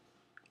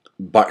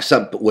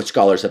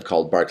scholars have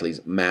called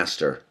Berkeley's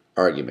master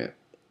argument.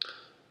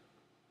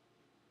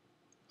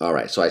 All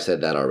right, so I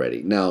said that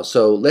already. Now,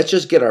 so let's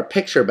just get our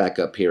picture back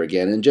up here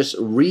again and just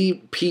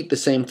repeat the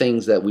same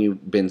things that we've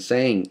been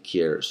saying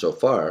here so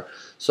far.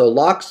 So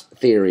Locke's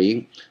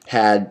theory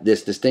had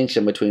this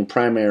distinction between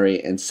primary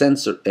and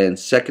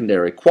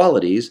secondary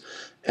qualities.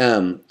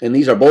 And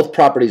these are both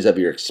properties of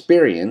your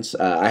experience.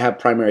 I have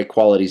primary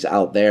qualities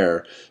out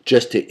there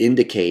just to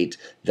indicate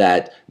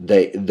that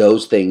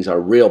those things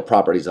are real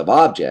properties of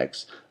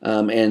objects,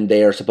 and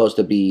they are supposed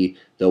to be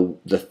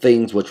the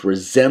things which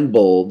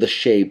resemble the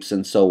shapes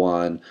and so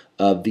on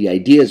of the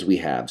ideas we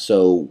have.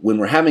 So when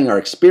we're having our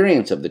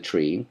experience of the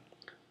tree,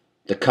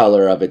 the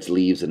color of its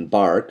leaves and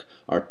bark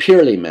are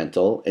purely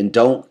mental and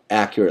don't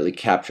accurately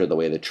capture the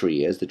way the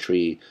tree is. The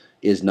tree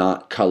is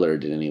not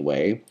colored in any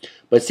way.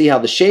 But see how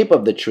the shape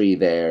of the tree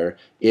there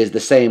is the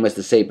same as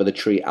the shape of the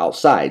tree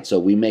outside. So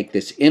we make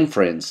this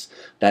inference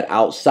that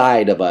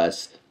outside of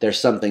us there's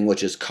something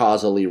which is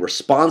causally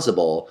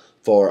responsible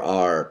for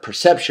our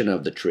perception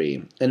of the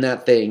tree. And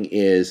that thing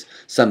is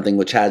something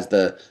which has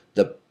the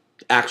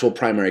actual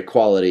primary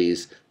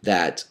qualities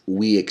that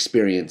we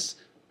experience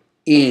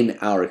in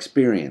our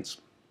experience.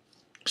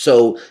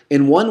 So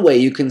in one way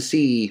you can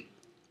see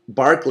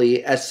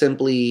Berkeley as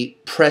simply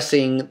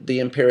pressing the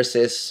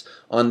empiricists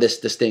on this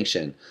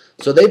distinction.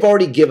 So they've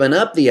already given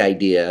up the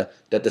idea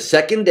that the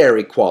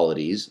secondary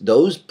qualities,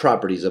 those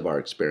properties of our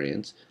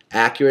experience,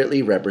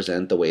 accurately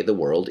represent the way the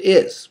world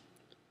is.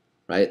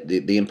 Right?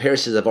 The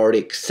empiricists have already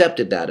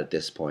accepted that at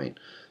this point.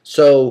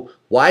 So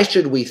why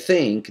should we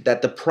think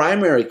that the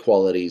primary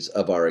qualities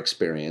of our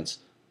experience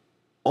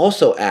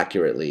also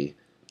accurately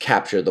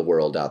capture the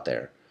world out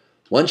there?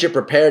 Once you're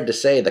prepared to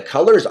say the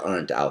colors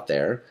aren't out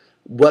there,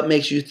 what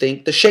makes you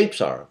think the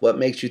shapes are? What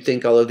makes you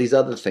think all of these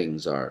other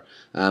things are?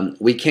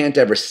 We can't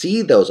ever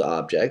see those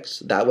objects.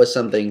 That was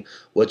something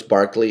which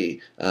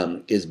Berkeley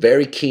is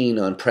very keen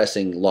on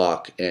pressing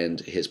Locke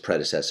and his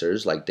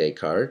predecessors like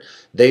Descartes.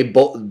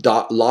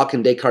 Locke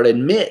and Descartes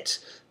admit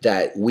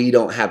that we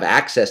don't have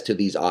access to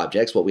these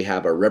objects. What we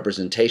have are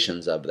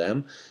representations of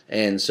them.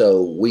 And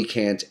so we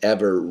can't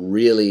ever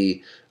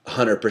really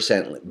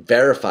 100%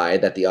 verify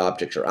that the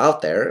objects are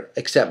out there,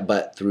 except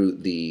but through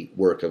the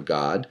work of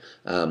God,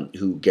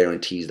 who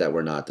guarantees that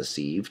we're not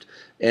deceived.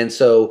 And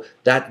so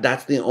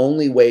that's the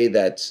only way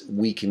that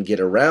we can get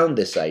around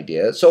this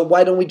idea. So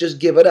why don't we just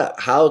give it up?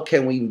 How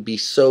can we be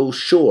so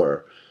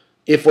sure,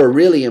 if we're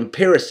really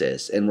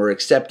empiricists and we're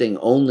accepting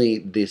only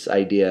this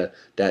idea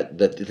that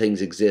the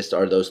things exist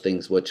are those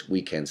things which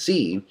we can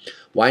see,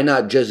 why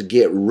not just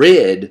get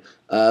rid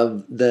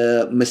of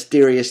the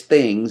mysterious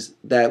things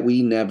that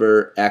we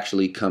never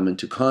actually come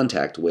into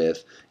contact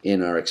with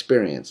in our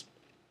experience?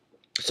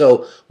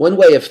 So one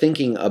way of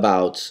thinking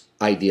about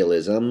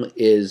idealism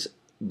is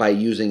by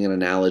using an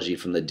analogy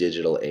from the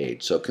digital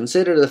age. So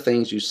consider the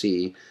things you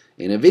see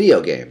in a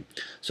video game.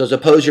 So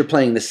suppose you're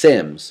playing The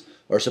Sims,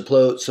 or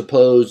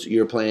suppose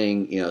you're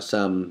playing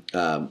some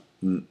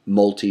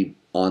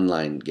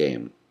multi-online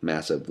game,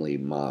 massively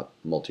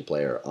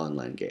multiplayer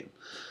online game,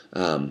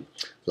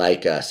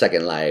 like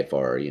Second Life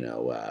or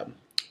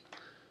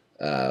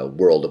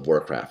World of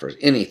Warcraft or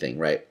anything,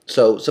 right?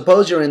 So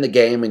suppose you're in the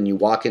game and you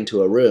walk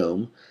into a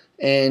room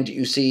and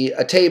you see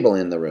a table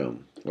in the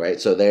room, right?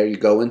 So there you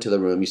go into the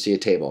room, you see a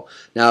table.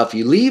 Now if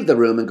you leave the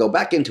room and go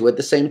back into it,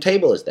 the same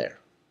table is there.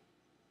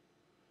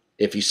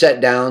 If you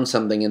set down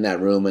something in that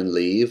room and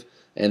leave,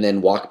 and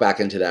then walk back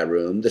into that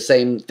room, the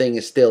same thing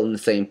is still in the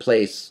same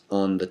place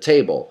on the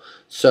table.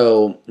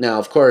 So now,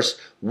 of course,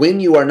 when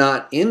you are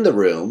not in the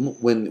room,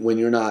 when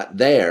you're not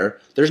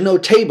there, there's no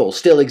table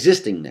still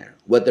existing there.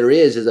 What there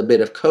is a bit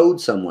of code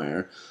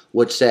somewhere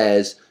which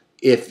says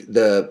if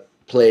the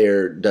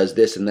player does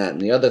this and that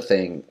and the other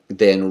thing,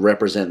 then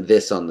represent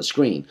this on the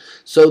screen.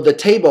 So the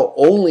table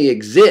only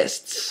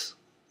exists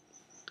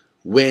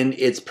when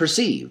it's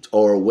perceived,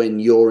 or when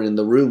you're in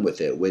the room with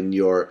it, when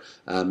you're,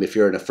 if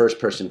you're in a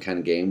first-person kind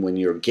of game, when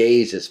your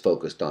gaze is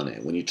focused on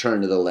it. When you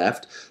turn to the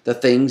left, the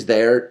things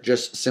there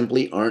just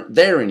simply aren't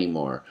there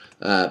anymore.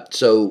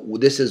 So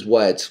this is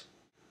what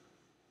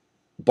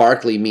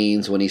Berkeley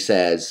means when he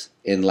says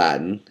in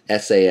Latin,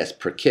 esse est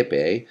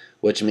percipe,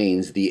 which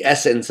means the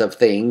essence of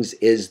things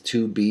is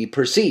to be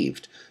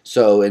perceived.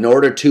 So in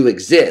order to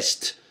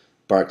exist,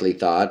 Berkeley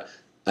thought,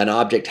 an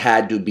object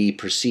had to be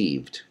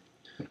perceived.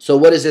 So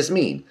what does this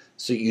mean?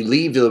 So you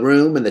leave the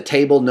room and the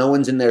table, no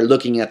one's in there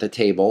looking at the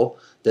table.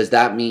 Does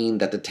that mean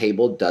that the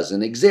table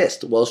doesn't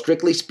exist? Well,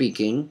 strictly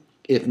speaking,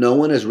 if no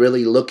one is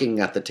really looking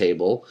at the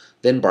table,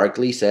 then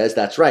Berkeley says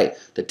that's right.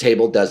 The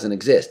table doesn't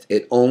exist.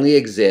 It only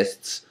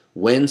exists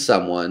when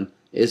someone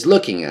is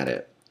looking at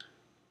it.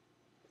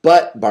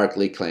 But,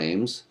 Berkeley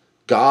claims,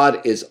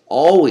 God is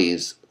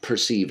always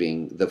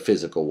perceiving the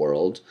physical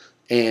world,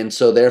 and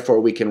so therefore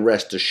we can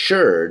rest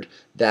assured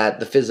that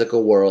the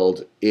physical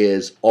world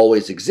is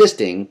always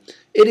existing.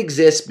 It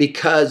exists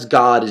because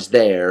God is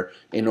there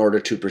in order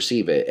to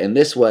perceive it. And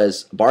this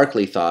was,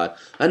 Berkeley thought,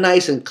 a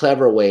nice and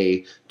clever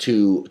way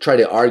to try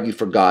to argue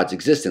for God's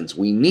existence.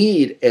 We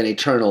need an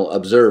eternal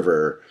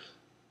observer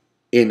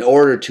in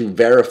order to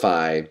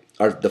verify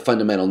the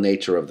fundamental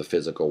nature of the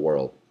physical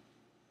world.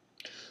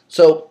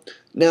 So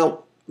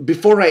now,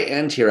 before I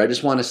end here, I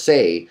just want to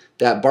say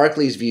that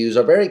Berkeley's views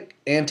are very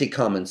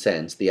anti-common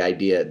sense, the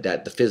idea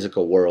that the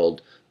physical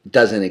world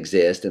doesn't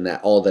exist and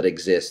that all that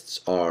exists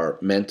are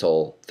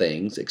mental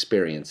things,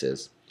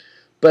 experiences.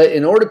 But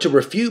in order to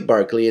refute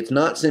Berkeley, it's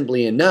not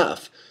simply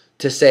enough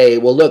to say,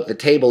 well, look, the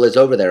table is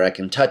over there, I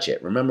can touch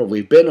it. Remember,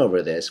 we've been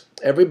over this.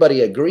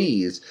 Everybody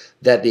agrees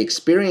that the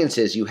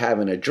experiences you have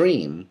in a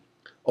dream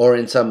or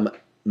in some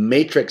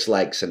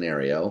matrix-like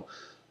scenario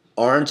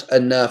aren't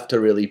enough to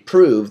really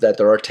prove that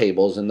there are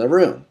tables in the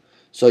room.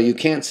 So you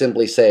can't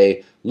simply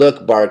say,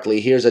 look,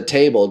 Berkeley, here's a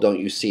table, don't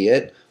you see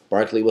it?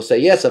 Berkeley will say,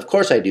 yes, of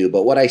course I do,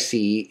 but what I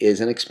see is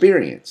an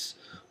experience.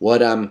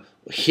 What I'm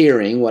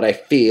hearing, what I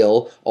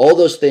feel, all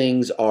those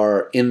things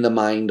are in the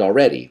mind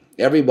already.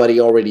 Everybody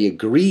already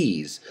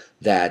agrees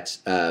that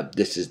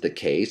this is the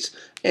case,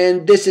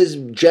 and this is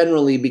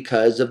generally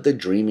because of the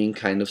dreaming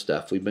kind of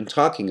stuff we've been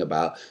talking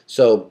about.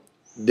 So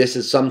this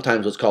is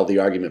sometimes what's called the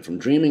argument from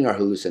dreaming or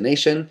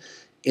hallucination.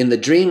 In the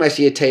dream, I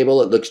see a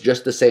table. It looks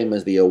just the same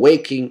as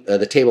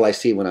the table I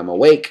see when I'm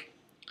awake.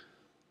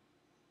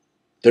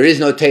 There is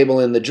no table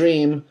in the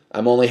dream.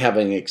 I'm only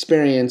having an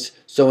experience.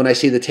 So when I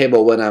see the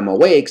table when I'm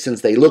awake, since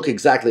they look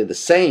exactly the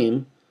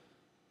same,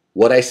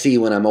 what I see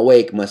when I'm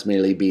awake must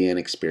merely be an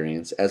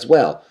experience as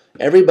well.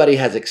 Everybody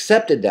has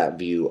accepted that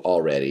view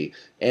already.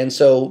 And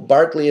so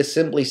Berkeley is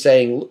simply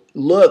saying,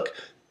 look,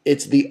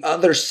 it's the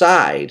other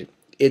side.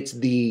 It's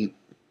the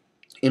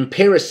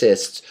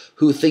empiricists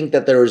who think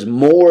that there is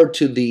more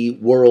to the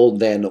world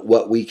than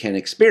what we can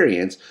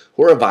experience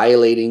who are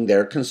violating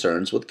their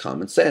concerns with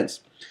common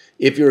sense.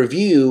 If your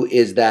view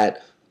is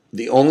that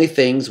the only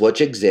things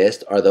which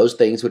exist are those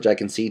things which I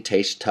can see,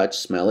 taste, touch,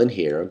 smell, and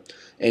hear,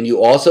 and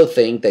you also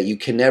think that you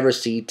can never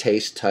see,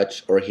 taste,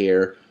 touch, or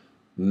hear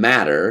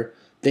matter,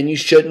 then you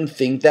shouldn't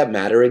think that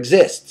matter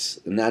exists.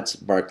 And that's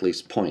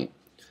Berkeley's point.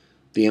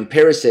 The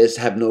empiricists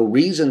have no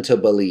reason to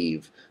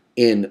believe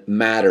in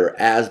matter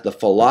as the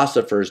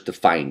philosophers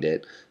defined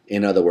it,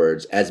 in other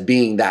words, as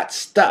being that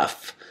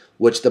stuff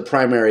which the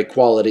primary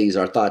qualities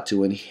are thought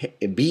to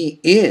be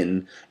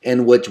in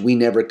and which we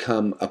never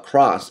come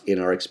across in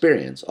our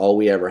experience. All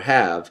we ever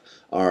have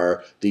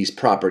are these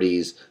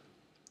properties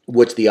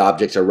which the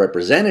objects are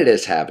represented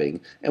as having,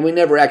 and we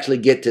never actually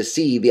get to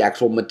see the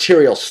actual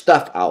material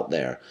stuff out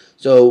there.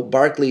 So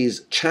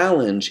Berkeley's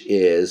challenge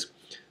is,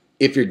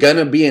 if you're going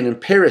to be an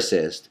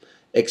empiricist,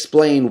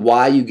 explain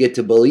why you get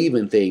to believe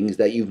in things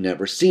that you've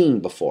never seen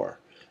before.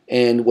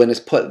 And when it's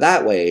put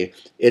that way,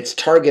 it's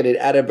targeted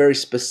at a very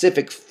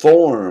specific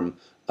form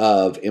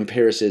of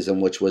empiricism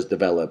which was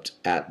developed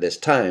at this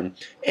time,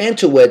 and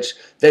to which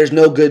there's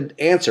no good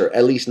answer,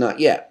 at least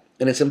not yet.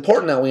 And it's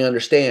important that we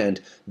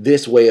understand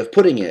this way of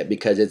putting it,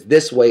 because it's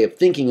this way of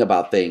thinking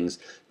about things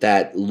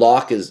that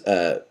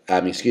that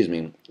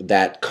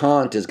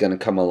Kant is going to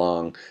come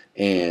along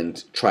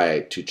and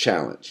try to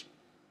challenge.